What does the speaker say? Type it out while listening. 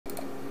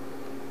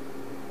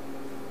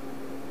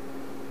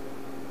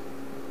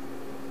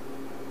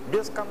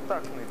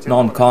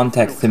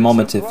Non-contact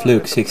thermometer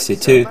Fluke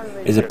 62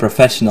 is a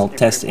professional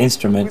test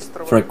instrument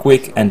for a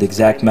quick and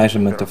exact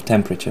measurement of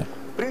temperature.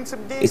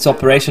 Its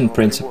operation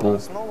principle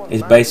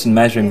is based on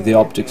measuring the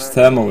object's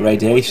thermal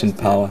radiation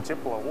power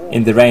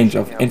in the range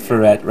of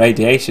infrared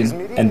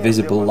radiation and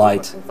visible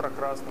light.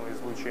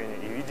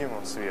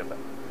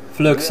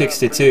 Fluke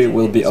 62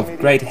 will be of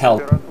great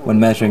help when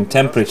measuring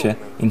temperature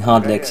in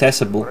hardly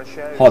accessible,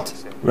 hot,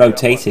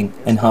 rotating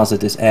and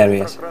hazardous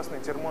areas.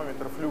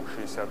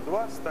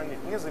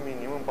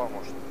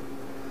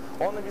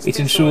 It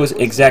ensures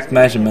exact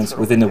measurements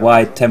within a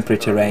wide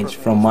temperature range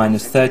from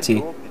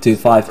 -30 to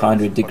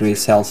 500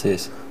 degrees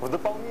Celsius.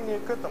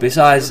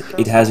 Besides,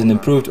 it has an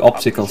improved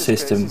optical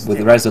system with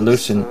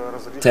resolution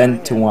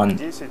 10:1.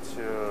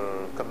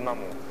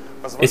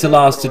 It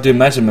allows to do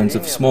measurements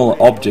of smaller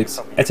objects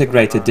at a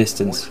greater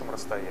distance.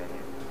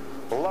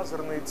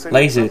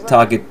 Laser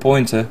target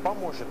pointer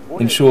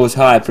ensures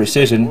higher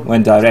precision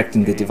when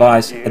directing the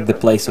device at the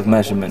place of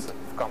measurement.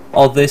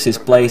 All this is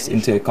placed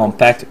into a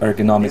compact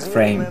ergonomic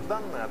frame.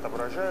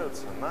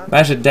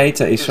 Measured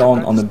data is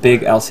shown on a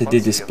big LCD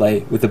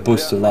display with a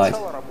booster light.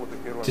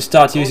 To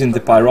start using the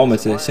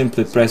pyrometer,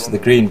 simply press the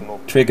green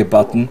trigger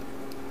button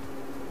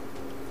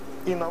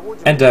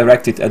and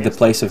direct it at the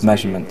place of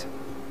measurement.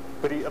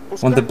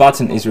 When the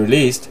button is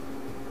released,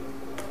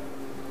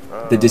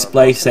 the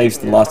display saves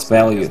the last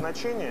value.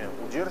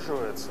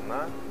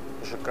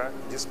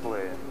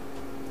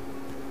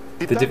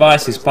 The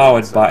device is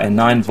powered by a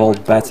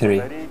 9-volt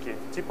battery.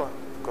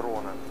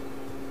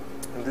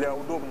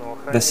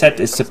 The set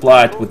is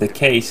supplied with a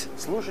case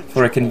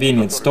for a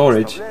convenient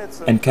storage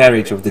and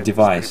carriage of the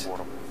device.